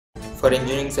For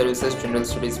Engineering Services General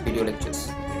Studies video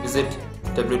lectures, visit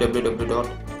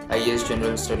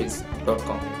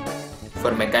www.iesgeneralstudies.com.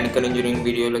 For Mechanical Engineering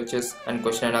video lectures and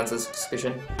question and answers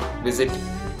discussion, visit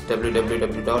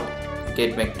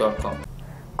www.gatmech.com.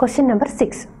 Question number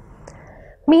 6.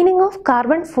 Meaning of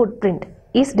carbon footprint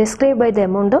is described by the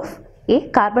amount of A.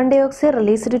 Carbon dioxide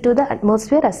released to the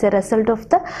atmosphere as a result of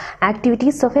the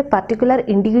activities of a particular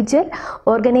individual,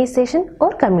 organization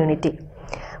or community.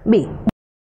 B.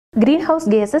 Greenhouse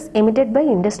gases emitted by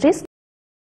industries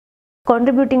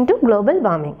contributing to global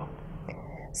warming.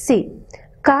 C.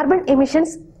 Carbon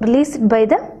emissions released by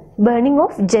the burning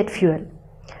of jet fuel.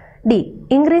 D.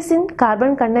 Increase in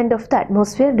carbon content of the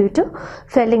atmosphere due to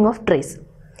felling of trees.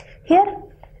 Here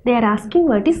they are asking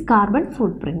what is carbon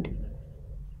footprint.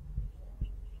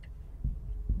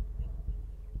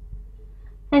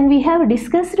 And we have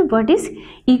discussed what is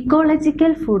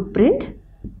ecological footprint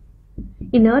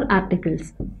in our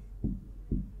articles.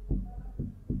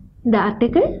 The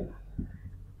article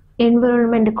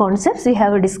environment concepts, we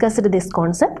have discussed this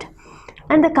concept,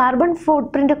 and the carbon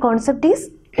footprint concept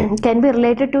is can be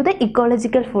related to the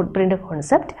ecological footprint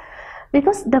concept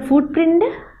because the footprint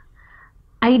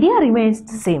idea remains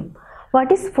the same.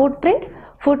 What is footprint?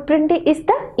 Footprint is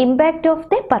the impact of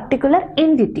the particular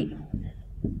entity.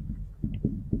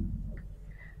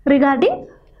 Regarding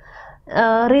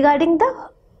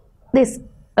this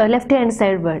left hand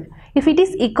side word, if it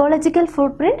is ecological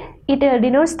footprint, it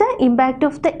denotes the impact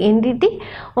of the entity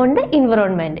on the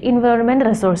environment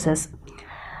resources.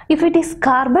 If it is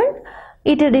carbon,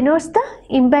 it denotes the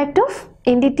impact of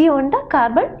entity on the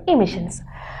carbon emissions.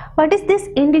 What is this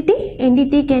entity?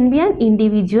 Entity can be an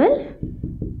individual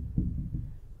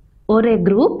or a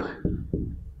group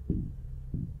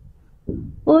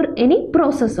or any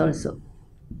process also.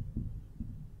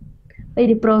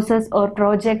 Any process or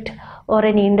project or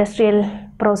any industrial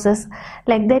process,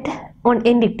 like that, on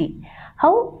entity.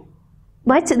 How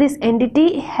much this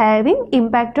entity having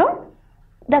impact on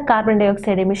the carbon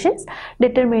dioxide emissions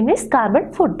determined is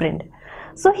carbon footprint.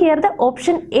 So here the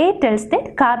option A tells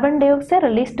that carbon dioxide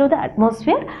released to the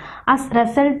atmosphere as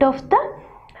result of the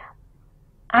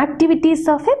activities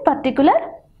of a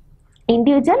particular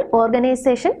individual,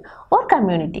 organization or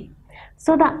community.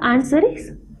 So the answer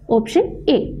is option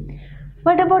A.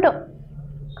 What about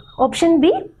option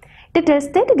B? It tells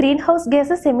that greenhouse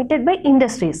gases emitted by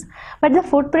industries, but the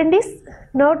footprint is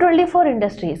not only for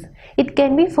industries, it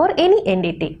can be for any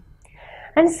entity.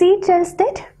 And C tells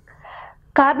that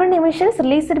carbon emissions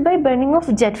released by burning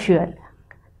of jet fuel.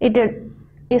 It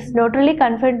is not only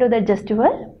confined to the jet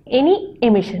fuel, any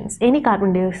emissions, any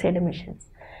carbon dioxide emissions.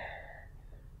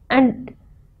 And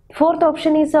fourth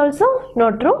option is also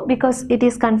not true because it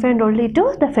is confined only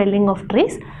to the felling of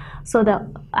trees. So the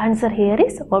answer here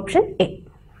is option A.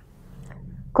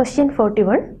 Question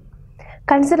 41.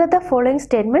 Consider the following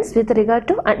statements with regard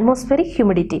to atmospheric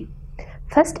humidity.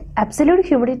 First, absolute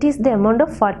humidity is the amount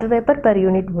of water vapor per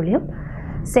unit volume.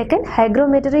 Second,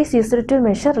 hygrometer is used to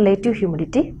measure relative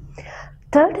humidity.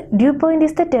 Third, dew point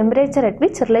is the temperature at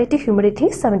which relative humidity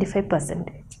is 75%.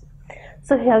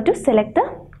 So you have to select the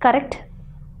correct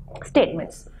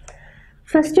statements.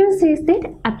 First one says that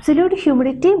absolute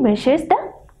humidity measures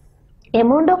the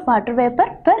amount of water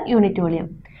vapor per unit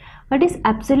volume. What is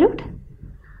absolute?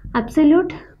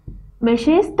 Absolute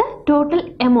measures the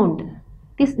total amount.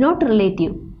 It is not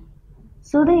relative.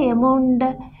 So the amount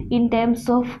in terms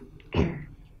of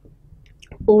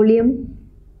volume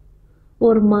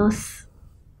or mass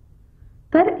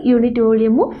per unit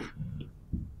volume of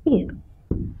air.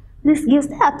 This gives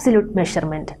the absolute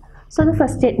measurement. So the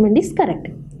first statement is correct.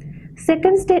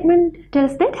 Second statement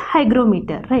tells that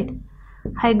hygrometer, right?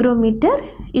 Hygrometer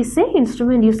is an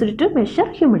instrument used to measure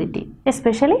humidity,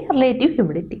 especially relative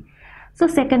humidity. So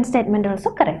second statement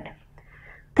also correct.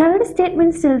 Third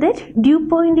statement still that dew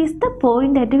point is the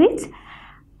point at which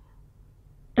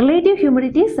relative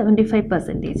humidity is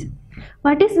 75%.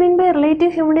 What is meant by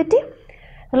relative humidity?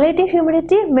 Relative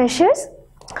humidity measures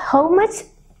how much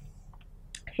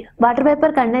water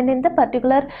vapor content in the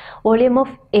particular volume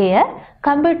of air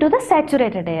compared to the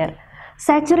saturated air.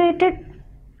 Saturated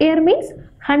air means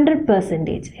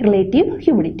 100% relative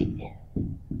humidity.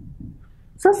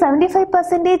 So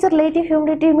 75% relative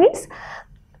humidity means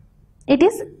it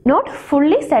is not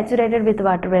fully saturated with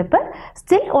water vapor,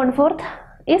 still 1/4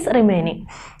 is remaining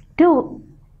to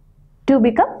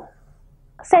become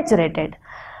saturated.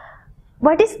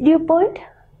 What is dew point?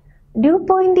 Dew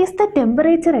point is the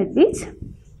temperature at which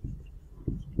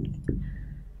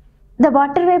the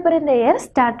water vapor in the air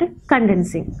started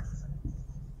condensing.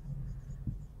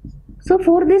 So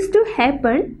for this to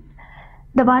happen,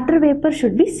 the water vapor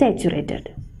should be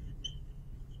saturated.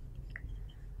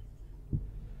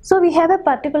 So we have a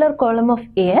particular column of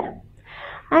air,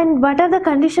 and what are the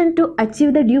conditions to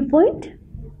achieve the dew point?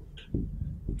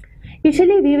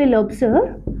 Usually we will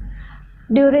observe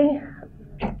during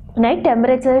night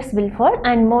temperatures will fall,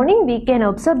 and morning we can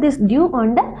observe this dew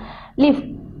on the leaf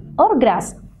or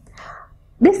grass.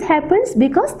 This happens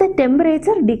because the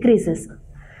temperature decreases.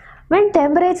 When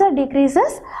temperature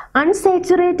decreases,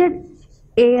 unsaturated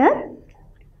air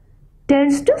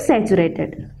turns to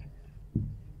saturated,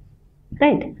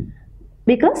 right?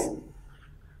 Because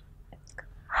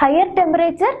higher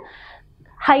temperature,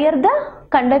 higher the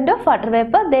content of water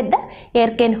vapor that the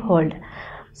air can hold.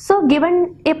 So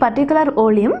given a particular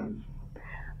volume,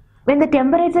 when the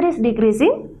temperature is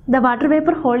decreasing, the water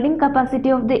vapor holding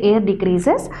capacity of the air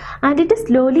decreases and it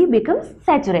slowly becomes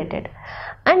saturated,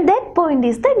 and that point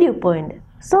is the dew point.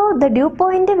 So the dew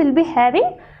point will be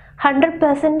having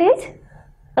 100%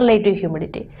 relative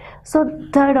humidity. So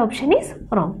third option is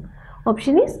wrong.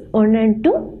 Option is 1 and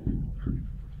 2.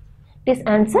 This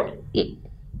answer A.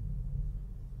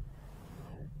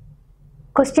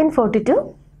 Question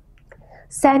 42.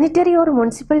 Sanitary or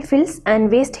municipal fills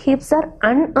and waste heaps are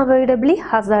unavoidably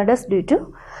hazardous due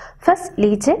to first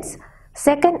leachates,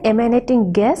 second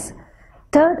emanating gas,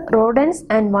 third rodents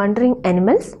and wandering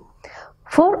animals,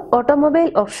 four automobile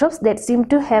offshores that seem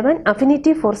to have an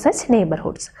affinity for such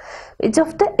neighborhoods. Which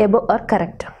of the above are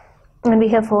correct? And we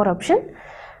have four options,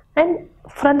 and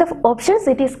from the options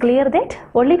it is clear that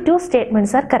only two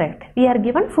statements are correct. We are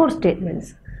given four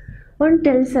statements. One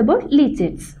tells about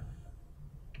leachates.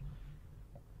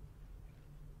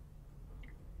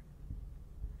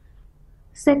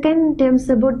 Second tells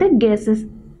about the gases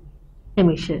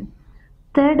emission.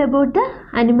 Third about the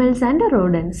animals and the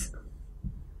rodents.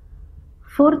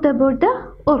 Fourth about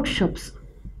the workshops.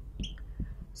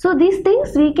 So these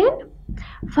things we can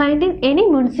find in any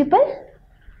municipal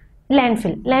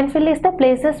landfill. Landfill is the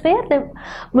places where the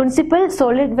municipal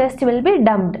solid waste will be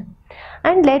dumped,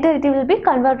 and later it will be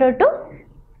converted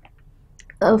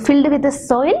to filled with the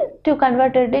soil to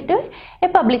convert it to a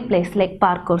public place like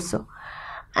park or so.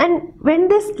 And when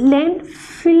these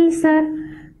landfills are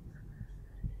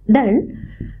done,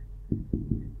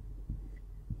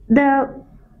 the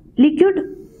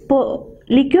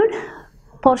liquid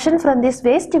portion from this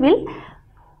waste will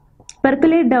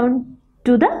percolate down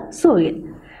to the soil,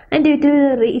 and it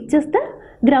will reaches the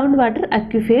groundwater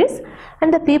aquifers,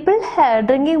 and the people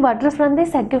drinking water from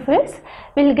these aquifers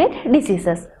will get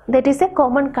diseases. That is a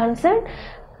common concern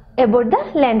about the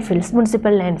landfills,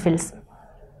 municipal landfills.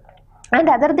 And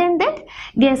other than that,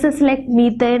 gases like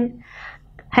methane,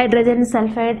 hydrogen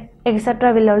sulfide,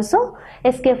 etc. will also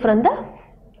escape from the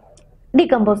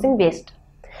decomposing waste.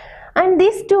 And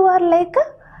these two are like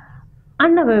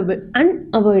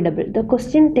unavoidable. The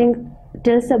question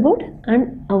tells about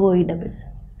unavoidable.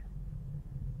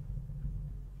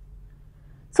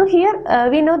 So here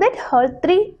we know that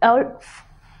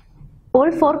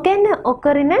all four can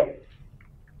occur in a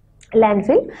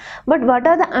landfill, but what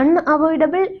are the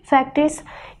unavoidable factors?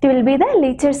 It will be the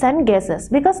leachers and gases,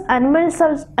 because animals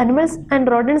and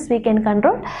rodents we can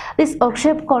control. This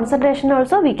oxygen concentration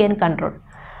also we can control.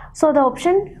 So the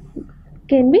option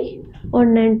can be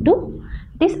 1 and 2.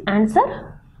 This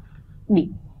answer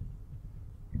B.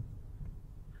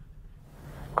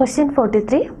 Question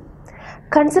 43.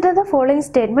 Consider the following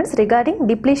statements regarding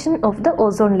depletion of the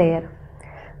ozone layer.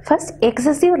 First,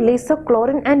 excessive release of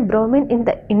chlorine and bromine in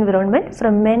the environment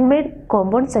from man-made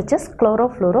compounds such as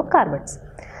chlorofluorocarbons.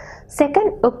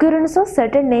 Second, occurrence of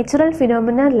certain natural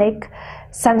phenomena like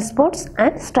sunspots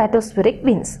and stratospheric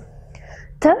winds.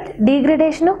 Third,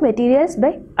 degradation of materials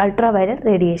by ultraviolet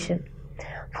radiation.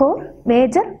 4.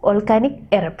 Major volcanic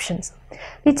eruptions.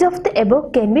 Which of the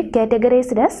above can be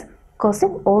categorized as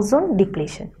causing ozone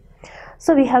depletion?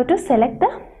 So we have to select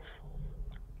the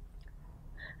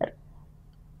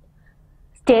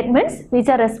statements which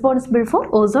are responsible for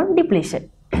ozone depletion.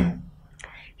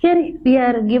 Here we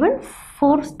are given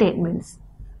 4 statements.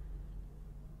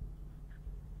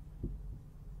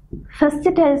 First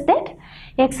tells that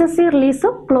excessive release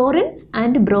of chlorine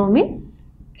and bromine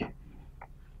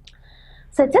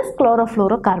such as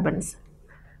chlorofluorocarbons.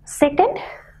 Second,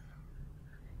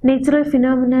 natural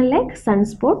phenomena like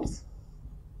sunspots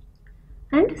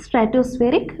and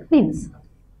stratospheric winds.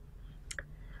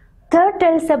 Third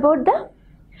tells about the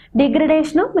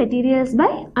degradation of materials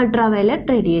by ultraviolet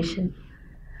radiation.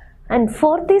 And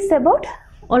fourth is about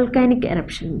volcanic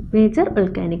eruption, major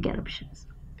volcanic eruptions.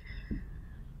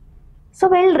 So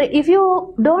if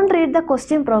you don't read the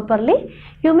question properly,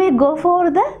 you may go for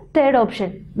the third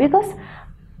option, because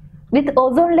with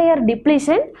ozone layer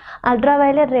depletion,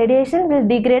 ultraviolet radiation will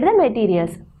degrade the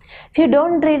materials. If you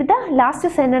don't read the last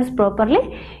sentence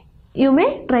properly, you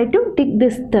may try to tick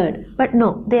this third, but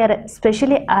no, they are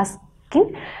specially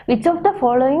asking which of the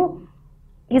following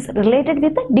is related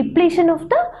with the depletion of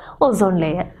the ozone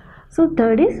layer. So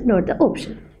third is not the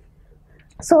option.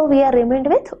 So we are remained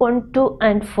with 1, 2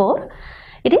 and 4.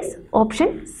 It is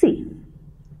option C.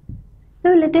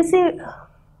 Now let us see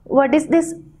what is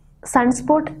this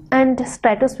sunspot and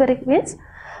stratospheric winds.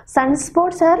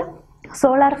 Sunspots are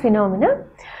solar phenomena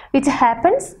which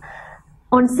happens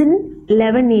once in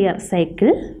 11-year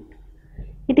cycle.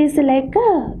 It is like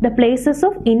the places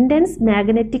of intense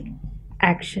magnetic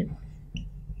action.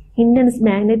 Intense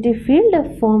magnetic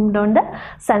field formed on the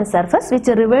sun surface which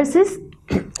reverses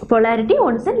polarity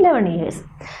once in 11 years.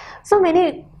 So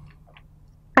many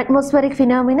atmospheric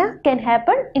phenomena can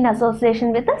happen in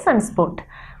association with the sunspot.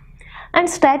 And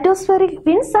stratospheric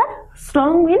winds are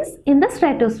strong winds in the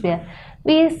stratosphere.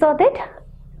 We saw that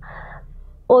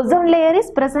ozone layer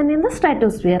is present in the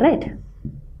stratosphere, right?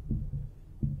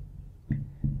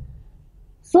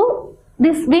 So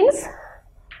these winds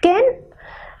can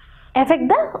affect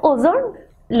the ozone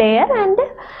layer and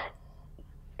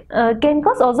can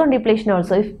cause ozone depletion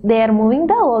also if they are moving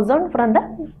the ozone from the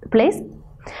place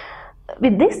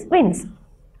with these winds.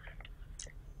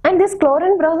 And this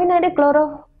chlorine, bromine and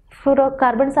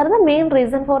chlorofluorocarbons are the main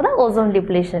reason for the ozone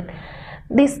depletion.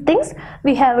 These things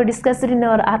we have discussed in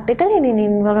our article in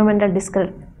environmental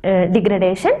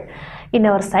degradation in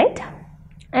our site,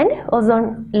 and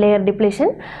ozone layer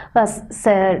depletion was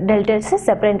dealt as a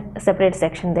separate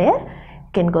section there.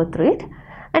 You can go through it.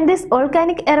 And this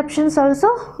volcanic eruptions also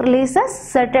releases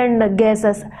certain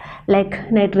gases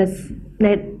like nitrous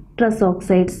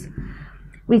oxides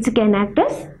which can act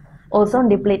as ozone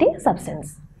depleting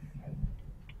substance.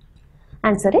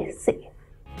 Answer is C.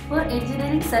 For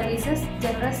engineering services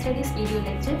general studies video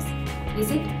lectures,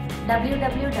 visit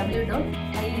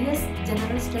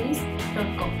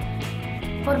www.iesgeneralstudies.com.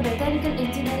 For mechanical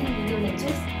engineering video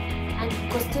lectures and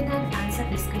question and answer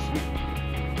discussion,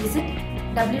 visit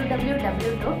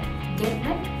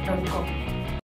www.getnet.com.